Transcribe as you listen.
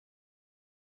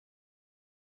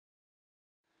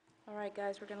Alright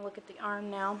guys, we're going to look at the arm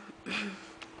now.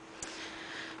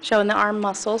 Showing the arm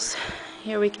muscles.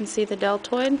 Here we can see the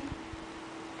deltoid.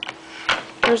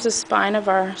 Here's the spine of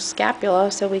our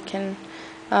scapula, so we can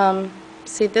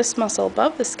see this muscle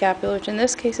above the scapula, which in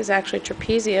this case is actually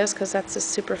trapezius, because that's the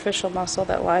superficial muscle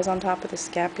that lies on top of the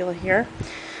scapula here.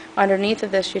 Underneath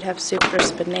of this you'd have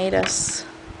supraspinatus.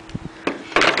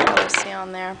 What we see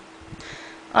on there.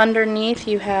 Underneath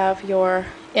you have your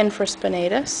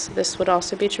infraspinatus. This would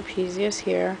also be trapezius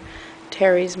here.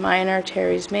 Teres minor,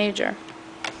 teres major.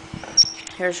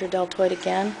 Here's your deltoid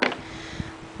again.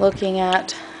 Looking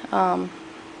at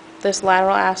this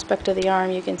lateral aspect of the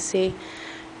arm, you can see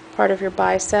part of your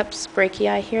biceps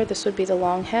brachii here. This would be the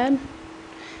long head.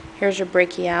 Here's your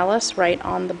brachialis right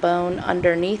on the bone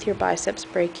underneath your biceps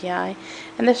brachii.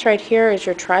 And this right here is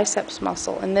your triceps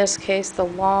muscle. In this case, the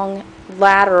long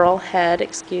lateral head,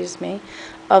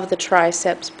 of the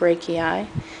triceps brachii.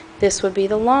 This would be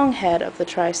the long head of the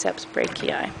triceps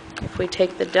brachii. If we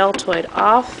take the deltoid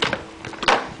off,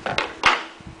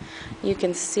 you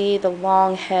can see the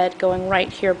long head going right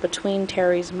here between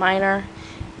teres minor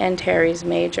and teres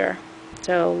major.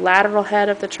 So lateral head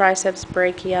of the triceps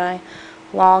brachii,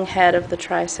 long head of the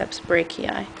triceps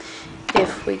brachii.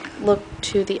 If we look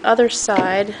to the other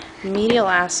side, medial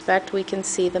aspect, we can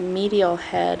see the medial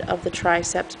head of the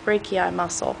triceps brachii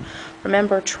muscle.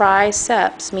 Remember,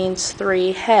 triceps means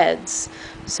three heads.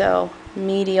 So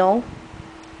medial,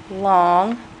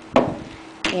 long,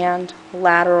 and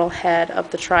lateral head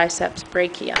of the triceps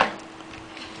brachii.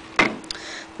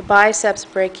 The biceps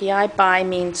brachii, bi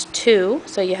means two,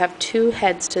 so you have two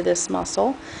heads to this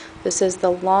muscle. This is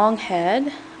the long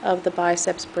head of the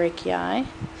biceps brachii.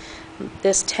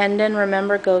 This tendon,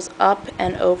 remember, goes up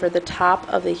and over the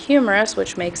top of the humerus,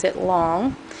 which makes it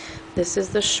long. This is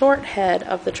the short head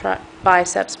of the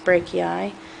biceps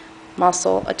brachii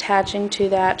muscle attaching to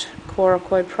that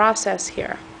coracoid process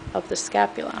here of the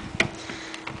scapula.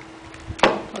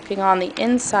 Looking on the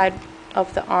inside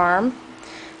of the arm,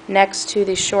 next to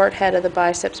the short head of the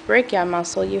biceps brachii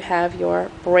muscle, you have your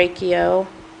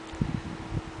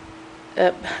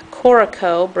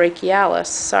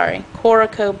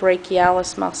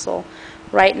coracobrachialis muscle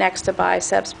right next to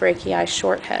biceps brachii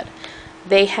short head.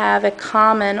 They have a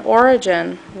common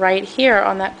origin right here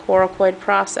on that coracoid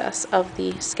process of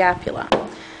the scapula.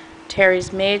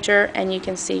 Teres major, and you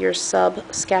can see your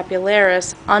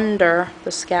subscapularis under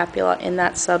the scapula in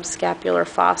that subscapular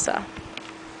fossa.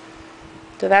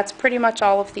 So that's pretty much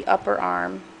all of the upper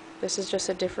arm. This is just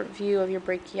a different view of your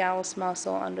brachialis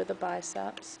muscle under the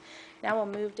biceps. Now we'll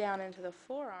move down into the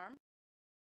forearm.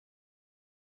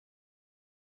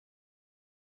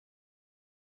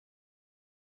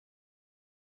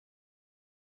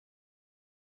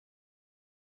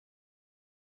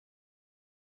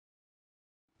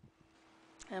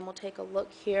 And we'll take a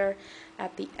look here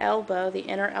at the elbow, the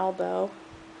inner elbow,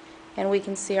 and we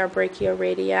can see our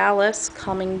brachioradialis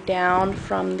coming down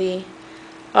from the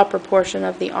upper portion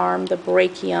of the arm, the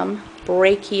brachium,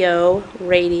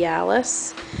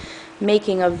 brachioradialis,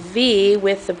 making a V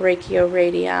with the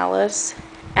brachioradialis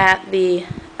at the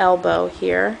elbow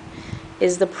here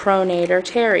is the pronator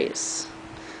teres.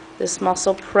 This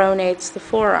muscle pronates the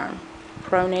forearm,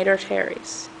 pronator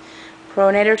teres.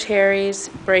 Pronator teres,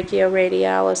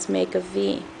 brachioradialis make a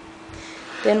V.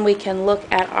 Then we can look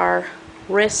at our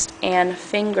wrist and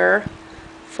finger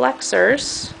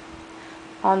flexors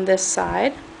on this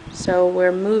side. So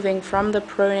we're moving from the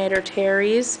pronator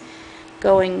teres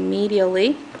going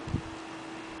medially,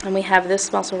 and we have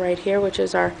this muscle right here, which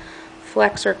is our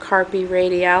flexor carpi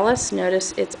radialis.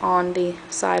 Notice it's on the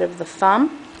side of the thumb.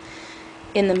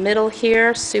 In the middle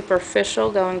here,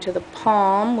 superficial going to the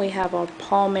palm, we have our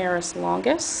palmaris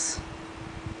longus.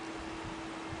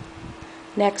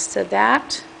 Next to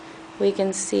that, we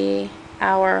can see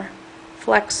our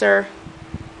flexor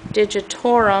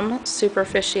digitorum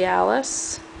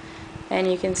superficialis, and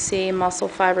you can see muscle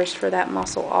fibers for that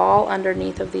muscle all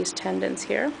underneath of these tendons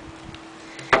here.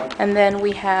 And then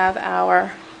we have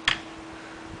our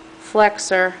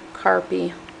flexor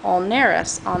carpi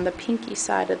ulnaris on the pinky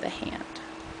side of the hand.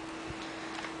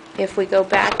 If we go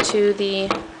back to the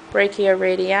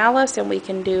brachioradialis, and we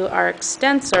can do our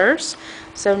extensors,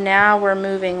 so now we're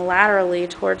moving laterally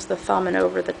towards the thumb and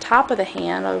over the top of the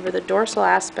hand, over the dorsal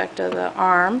aspect of the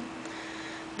arm.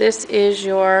 This is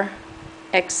your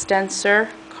extensor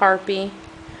carpi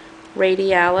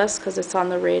radialis because it's on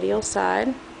the radial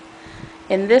side.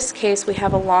 In this case, we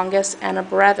have a longus and a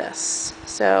brevis.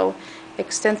 So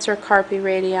extensor carpi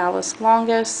radialis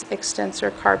longus,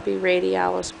 extensor carpi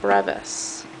radialis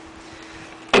brevis.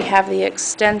 We have the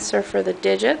extensor for the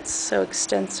digits, so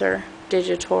extensor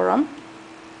digitorum.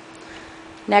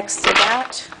 Next to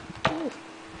that,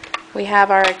 we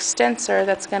have our extensor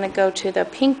that's going to go to the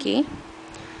pinky,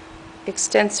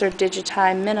 extensor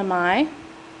digiti minimi,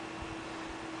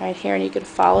 right here, and you can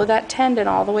follow that tendon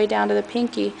all the way down to the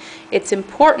pinky. It's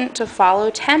important to follow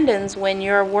tendons when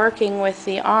you're working with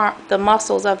the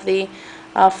muscles of the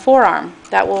forearm.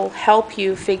 That will help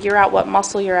you figure out what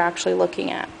muscle you're actually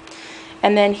looking at.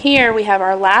 And then here we have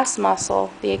our last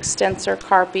muscle, the extensor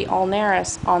carpi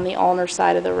ulnaris, on the ulnar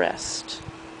side of the wrist.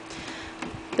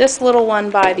 This little one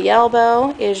by the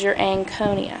elbow is your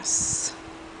anconeus.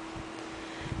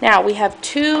 Now we have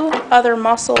two other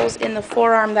muscles in the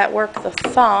forearm that work the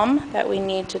thumb that we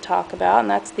need to talk about, and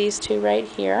that's these two right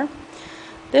here.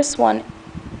 This one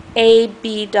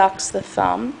abducts the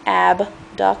thumb,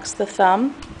 abducts the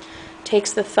thumb,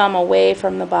 takes the thumb away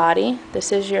from the body.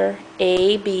 This is your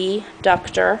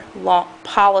abductor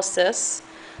pollicis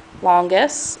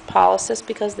longus, pollicis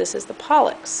because this is the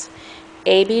pollex.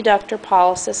 Abductor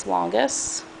pollicis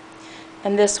longus.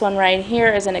 And this one right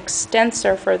here is an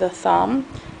extensor for the thumb,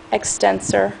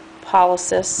 extensor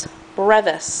pollicis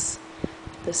brevis.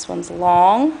 This one's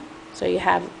long, so you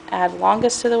add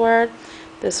longus to the word.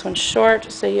 This one's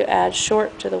short, so you add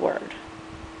short to the word.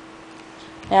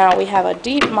 Now we have a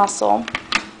deep muscle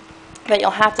that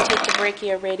you'll have to take the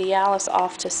brachioradialis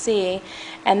off to see,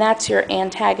 and that's your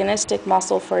antagonistic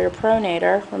muscle for your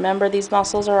pronator. Remember, these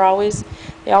muscles are always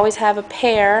have a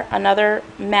pair, another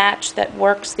match that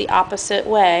works the opposite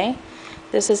way.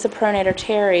 This is the pronator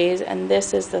teres, and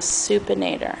this is the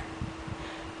supinator.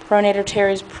 Pronator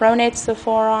teres pronates the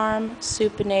forearm,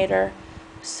 supinator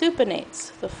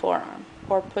supinates the forearm,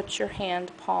 or put your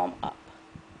hand palm up.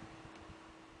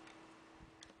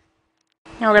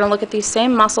 Now we're going to look at these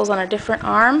same muscles on a different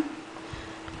arm.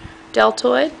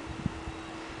 Deltoid.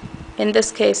 In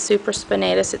this case,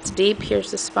 supraspinatus, it's deep.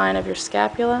 Here's the spine of your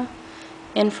scapula.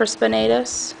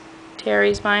 Infraspinatus,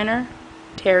 teres minor,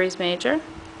 teres major.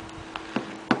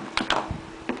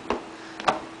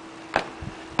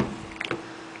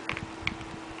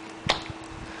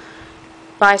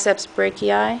 Biceps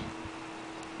brachii,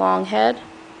 long head,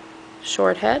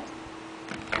 short head.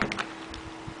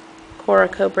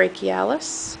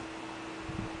 Coracobrachialis,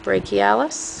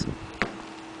 brachialis,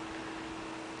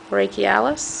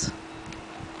 brachialis,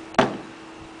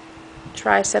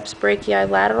 triceps brachii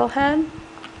lateral head,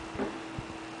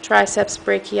 triceps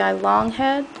brachii long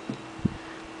head,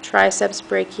 triceps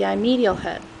brachii medial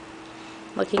head.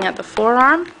 Looking at the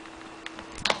forearm,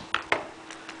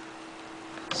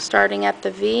 starting at the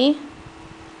V,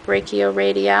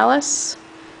 brachioradialis,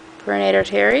 pronator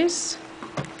teres.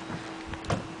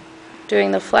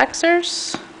 Doing the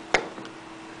flexors,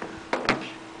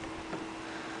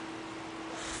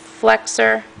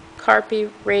 flexor carpi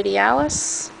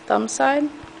radialis, thumb side,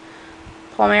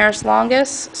 palmaris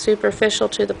longus, superficial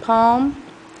to the palm,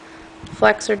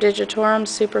 flexor digitorum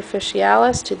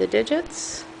superficialis to the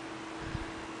digits,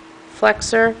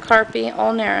 flexor carpi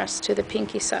ulnaris to the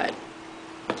pinky side.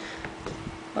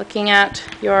 Looking at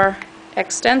your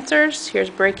extensors, here's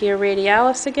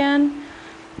brachioradialis again.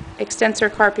 Extensor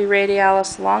carpi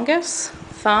radialis longus,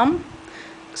 thumb,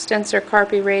 extensor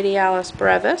carpi radialis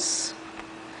brevis,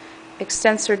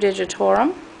 extensor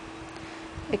digitorum,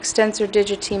 extensor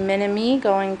digiti minimi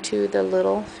going to the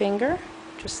little finger,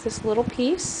 just this little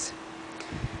piece,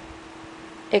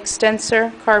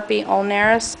 extensor carpi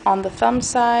ulnaris on the thumb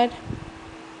side,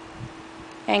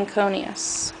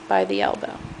 anconeus by the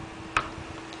elbow.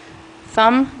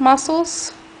 Thumb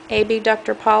muscles,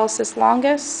 abductor pollicis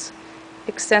longus,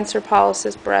 extensor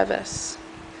pollicis brevis.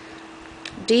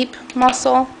 Deep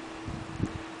muscle,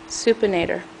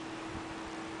 supinator.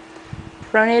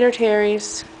 Pronator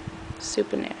teres,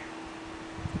 supinator.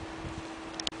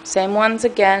 Same ones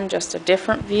again, just a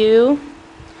different view.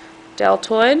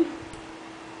 Deltoid.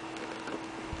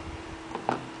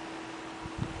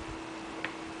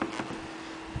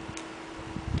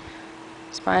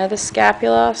 Spine of the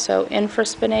scapula, so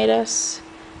infraspinatus,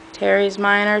 teres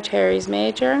minor, teres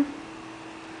major.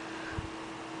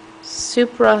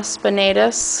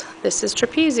 Supraspinatus, this is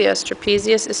trapezius.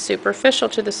 Trapezius is superficial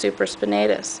to the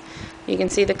supraspinatus. You can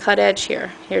see the cut edge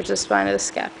here. Here's the spine of the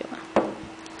scapula.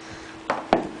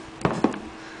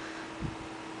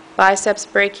 Biceps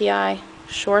brachii,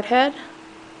 short head,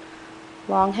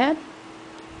 long head.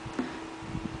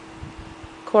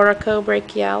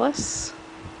 Coracobrachialis,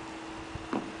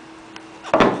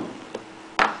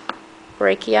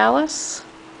 brachialis.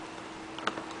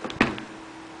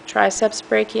 Triceps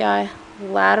brachii,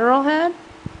 lateral head,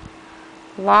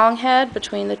 long head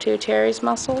between the two teres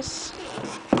muscles,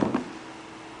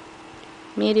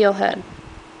 medial head.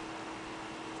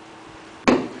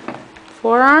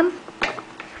 Forearm,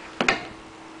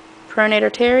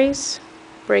 pronator teres,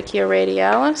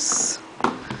 brachioradialis,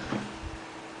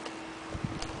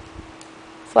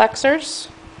 flexors,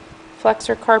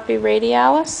 flexor carpi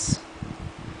radialis,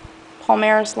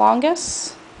 palmaris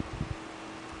longus,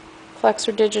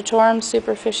 flexor digitorum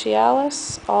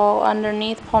superficialis, all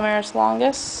underneath palmaris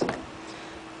longus,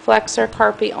 flexor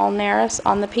carpi ulnaris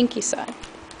on the pinky side.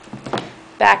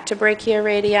 Back to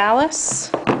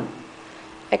brachioradialis,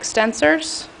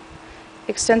 extensors,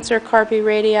 extensor carpi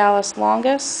radialis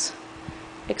longus,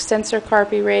 extensor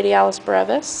carpi radialis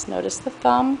brevis, notice the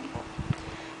thumb,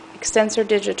 extensor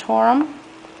digitorum,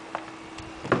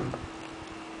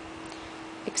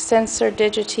 extensor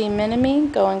digiti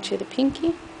minimi going to the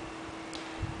pinky,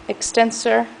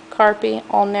 extensor carpi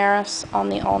ulnaris on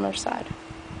the ulnar side.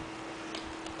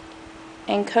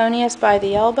 Anconius by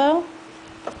the elbow,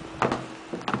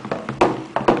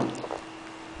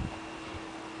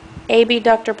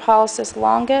 abductor pollicis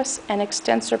longus and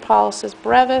extensor pollicis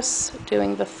brevis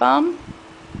doing the thumb.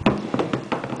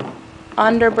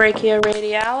 Under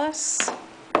brachioradialis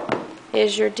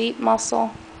is your deep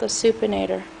muscle, the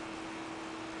supinator.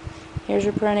 Here's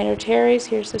your pronator teres,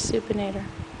 here's the supinator.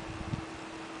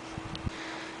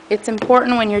 It's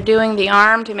important when you're doing the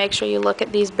arm to make sure you look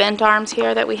at these bent arms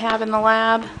here that we have in the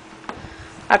lab.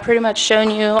 I've pretty much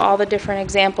shown you all the different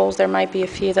examples. There might be a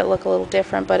few that look a little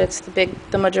different, but it's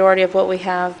the majority of what we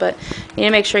have. But you need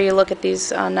to make sure you look at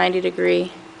these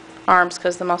 90-degree arms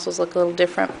because the muscles look a little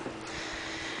different.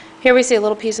 Here we see a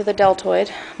little piece of the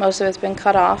deltoid. Most of it's been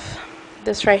cut off.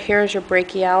 This right here is your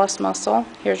brachialis muscle.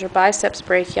 Here's your biceps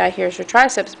brachii. Here's your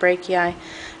triceps brachii.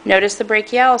 Notice the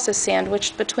brachialis is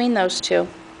sandwiched between those two,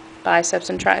 biceps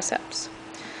and triceps.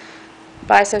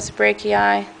 Biceps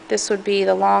brachii, this would be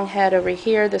the long head over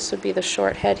here. This would be the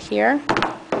short head here.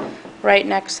 Right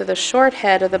next to the short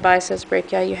head of the biceps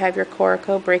brachii, you have your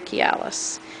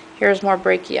coracobrachialis. Here's more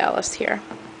brachialis here.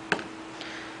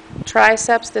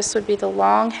 Triceps, this would be the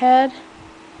long head,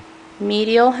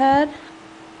 medial head,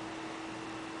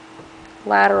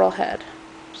 lateral head.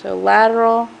 So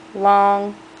lateral,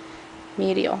 long,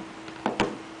 medial.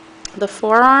 The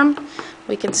forearm,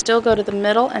 we can still go to the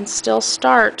middle and still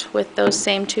start with those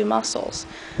same two muscles,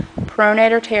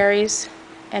 pronator teres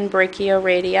and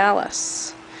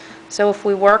brachioradialis. So if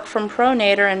we work from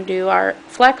pronator and do our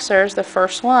flexors, the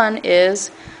first one is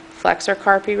flexor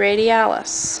carpi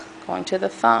radialis, going to the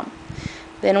thumb.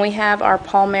 Then we have our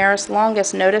palmaris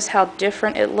longus. Notice how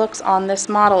different it looks on this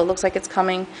model. It looks like it's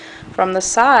coming from the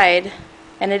side,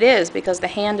 and it is because the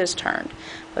hand is turned.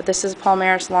 But this is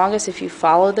palmaris longus. If you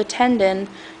follow the tendon,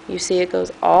 you see it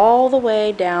goes all the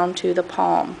way down to the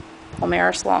palm,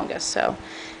 palmaris longus. So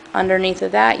underneath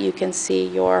of that, you can see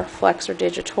your flexor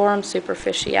digitorum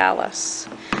superficialis.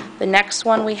 The next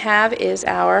one we have is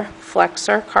our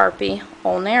flexor carpi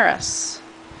ulnaris.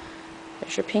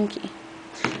 There's your pinky.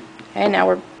 Okay, now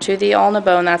we're to the ulna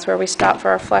bone. That's where we stop for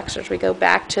our flexors. We go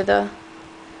back to the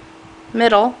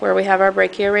middle where we have our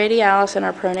brachioradialis and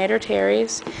our pronator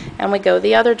teres, and we go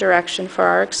the other direction for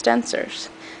our extensors.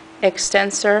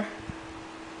 Extensor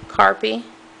carpi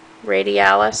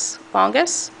radialis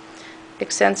longus,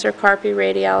 extensor carpi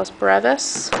radialis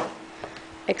brevis,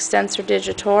 extensor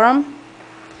digitorum,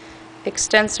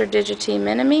 extensor digiti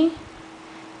minimi,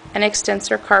 and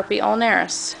extensor carpi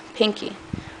ulnaris, pinky.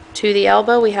 To the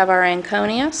elbow, we have our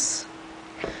anconius.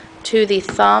 To the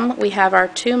thumb, we have our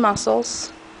two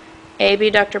muscles,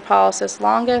 abductor pollicis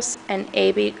longus and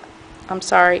extensor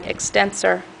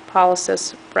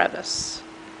pollicis brevis.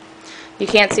 You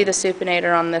can't see the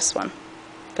supinator on this one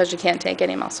because you can't take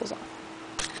any muscles off.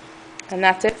 And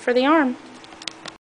that's it for the arm.